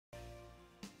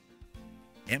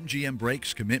MGM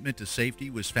Brakes' commitment to safety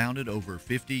was founded over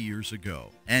 50 years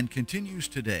ago and continues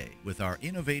today with our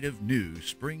innovative new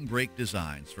spring brake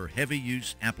designs for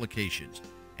heavy-use applications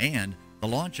and the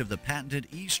launch of the patented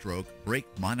e-stroke brake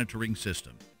monitoring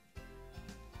system.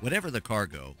 Whatever the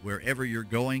cargo, wherever you're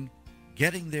going,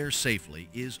 getting there safely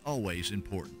is always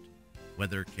important.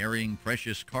 Whether carrying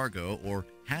precious cargo or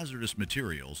hazardous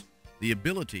materials, the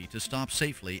ability to stop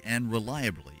safely and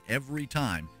reliably every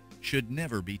time should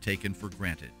never be taken for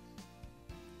granted.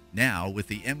 Now, with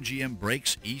the MGM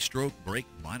Brakes e-stroke brake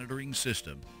monitoring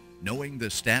system, knowing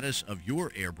the status of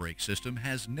your air brake system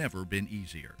has never been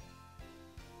easier.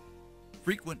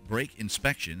 Frequent brake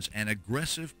inspections and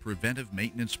aggressive preventive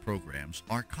maintenance programs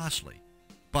are costly,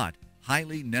 but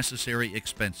highly necessary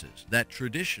expenses that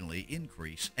traditionally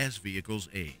increase as vehicles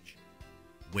age.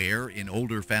 Wear in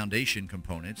older foundation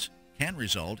components can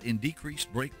result in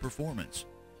decreased brake performance,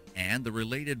 and the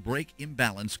related brake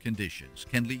imbalance conditions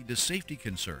can lead to safety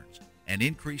concerns and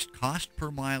increased cost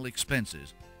per mile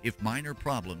expenses if minor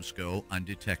problems go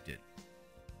undetected.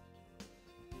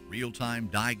 Real-time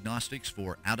diagnostics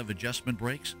for out-of-adjustment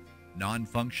brakes,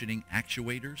 non-functioning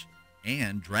actuators,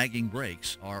 and dragging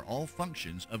brakes are all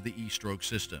functions of the e-stroke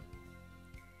system.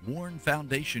 Worn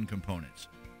foundation components,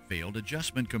 failed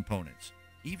adjustment components,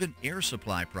 even air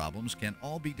supply problems can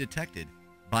all be detected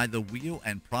by the wheel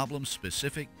and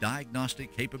problem-specific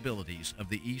diagnostic capabilities of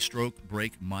the e-stroke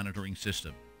brake monitoring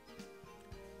system.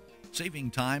 Saving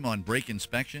time on brake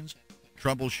inspections,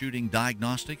 troubleshooting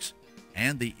diagnostics,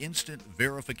 and the instant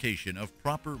verification of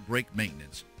proper brake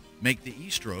maintenance make the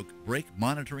e-stroke brake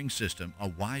monitoring system a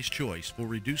wise choice for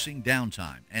reducing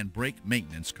downtime and brake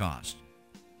maintenance costs.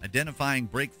 Identifying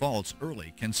brake faults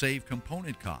early can save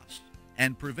component costs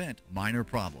and prevent minor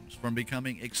problems from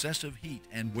becoming excessive heat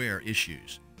and wear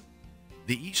issues.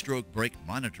 The e-stroke brake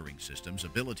monitoring system's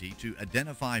ability to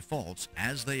identify faults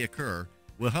as they occur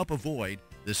will help avoid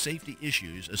the safety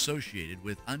issues associated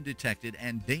with undetected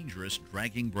and dangerous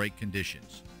dragging brake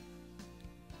conditions.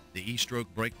 The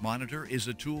e-stroke brake monitor is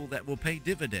a tool that will pay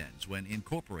dividends when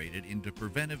incorporated into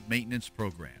preventive maintenance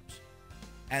programs.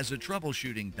 As a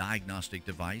troubleshooting diagnostic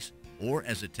device or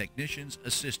as a technician's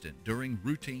assistant during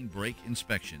routine brake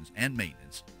inspections and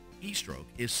maintenance, e-stroke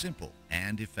is simple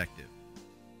and effective.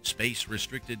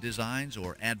 Space-restricted designs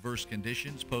or adverse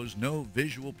conditions pose no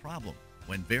visual problem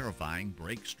when verifying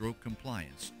brake stroke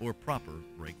compliance or proper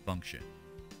brake function.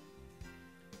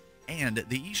 And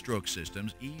the e-stroke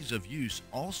system's ease of use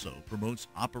also promotes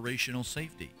operational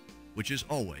safety, which is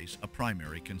always a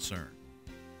primary concern.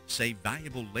 Save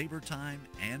valuable labor time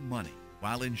and money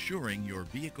while ensuring your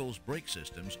vehicle's brake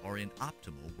systems are in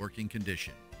optimal working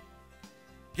condition.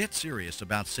 Get serious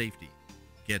about safety.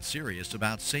 Get serious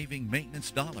about saving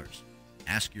maintenance dollars.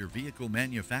 Ask your vehicle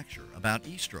manufacturer about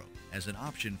e-stroke as an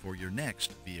option for your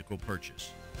next vehicle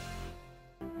purchase.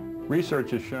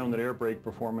 Research has shown that air brake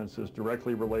performance is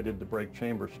directly related to brake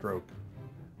chamber stroke.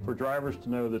 For drivers to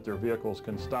know that their vehicles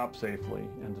can stop safely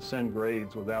and descend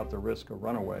grades without the risk of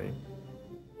runaway,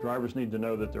 drivers need to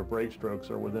know that their brake strokes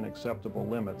are within acceptable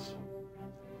limits.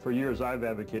 For years, I've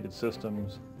advocated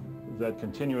systems that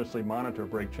continuously monitor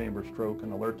brake chamber stroke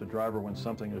and alert the driver when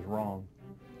something is wrong.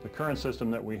 The current system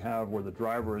that we have, where the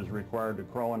driver is required to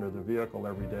crawl under the vehicle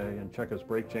every day and check his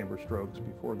brake chamber strokes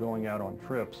before going out on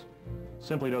trips,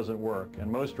 simply doesn't work,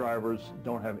 and most drivers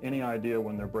don't have any idea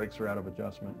when their brakes are out of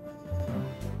adjustment.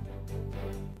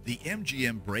 The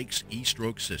MGM Brakes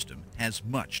e-stroke system has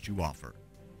much to offer.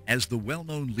 As the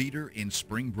well-known leader in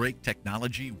spring brake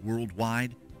technology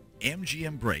worldwide,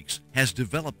 MGM Brakes has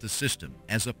developed the system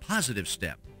as a positive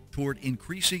step toward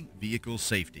increasing vehicle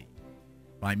safety.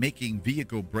 By making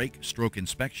vehicle brake stroke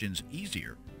inspections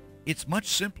easier, it's much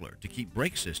simpler to keep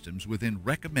brake systems within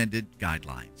recommended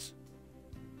guidelines.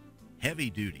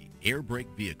 Heavy-duty air brake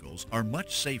vehicles are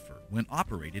much safer when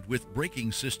operated with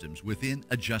braking systems within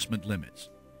adjustment limits.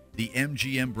 The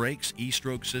MGM Brakes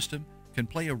e-stroke system can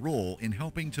play a role in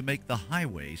helping to make the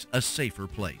highways a safer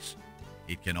place.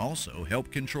 It can also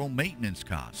help control maintenance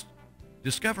costs.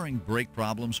 Discovering brake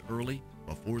problems early,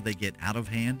 before they get out of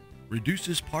hand,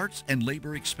 reduces parts and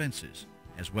labor expenses,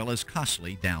 as well as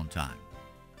costly downtime.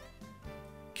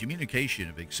 Communication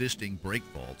of existing brake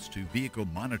faults to vehicle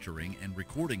monitoring and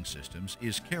recording systems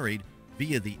is carried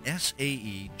via the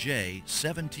SAE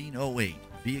J1708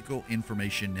 Vehicle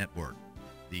Information Network.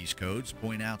 These codes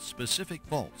point out specific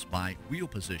faults by wheel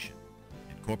position.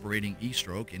 Incorporating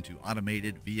e-stroke into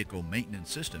automated vehicle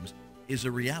maintenance systems is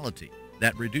a reality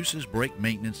that reduces brake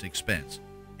maintenance expense.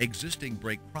 Existing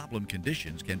brake problem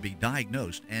conditions can be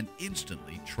diagnosed and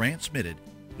instantly transmitted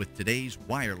with today's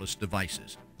wireless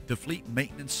devices to fleet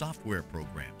maintenance software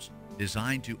programs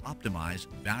designed to optimize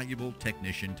valuable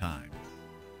technician time.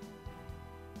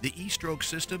 The eStroke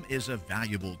system is a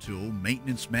valuable tool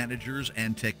maintenance managers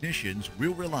and technicians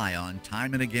will rely on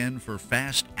time and again for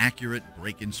fast, accurate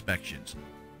brake inspections.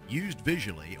 Used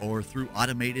visually or through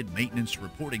automated maintenance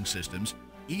reporting systems,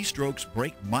 eStroke's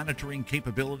brake monitoring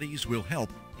capabilities will help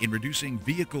in reducing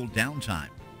vehicle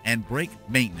downtime and brake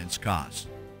maintenance costs.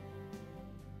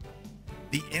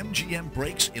 The MGM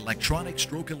Brakes electronic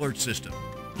stroke alert system.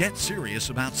 Get serious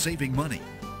about saving money.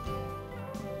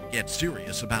 Get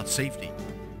serious about safety.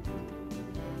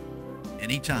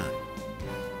 Anytime,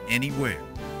 anywhere,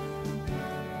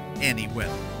 any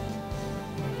weather.